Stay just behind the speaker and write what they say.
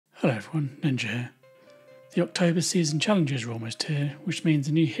Hello everyone, Ninja here. The October season challenges are almost here, which means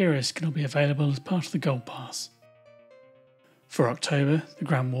a new hero skin will be available as part of the Gold Pass. For October, the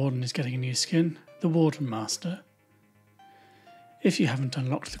Grand Warden is getting a new skin, the Warden Master. If you haven't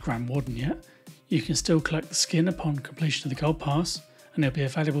unlocked the Grand Warden yet, you can still collect the skin upon completion of the Gold Pass, and it'll be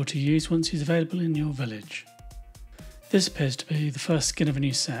available to use once he's available in your village. This appears to be the first skin of a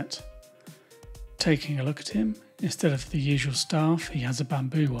new set. Taking a look at him, instead of the usual staff, he has a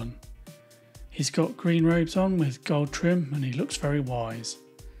bamboo one. He's got green robes on with gold trim and he looks very wise.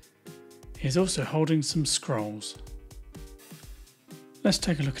 He is also holding some scrolls. Let's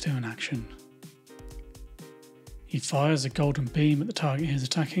take a look at him in action. He fires a golden beam at the target he is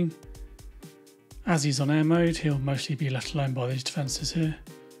attacking. As he's on air mode, he'll mostly be left alone by these defences here.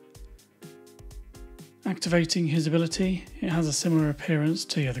 Activating his ability, it has a similar appearance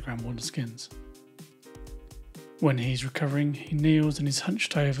to the other Grand Warden skins. When he's recovering, he kneels and is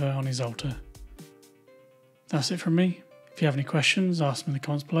hunched over on his altar. That's it from me. If you have any questions, ask them in the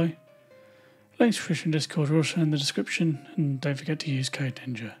comments below. Links for Twitch and Discord are also in the description, and don't forget to use code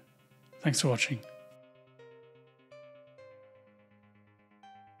NINJA. Thanks for watching.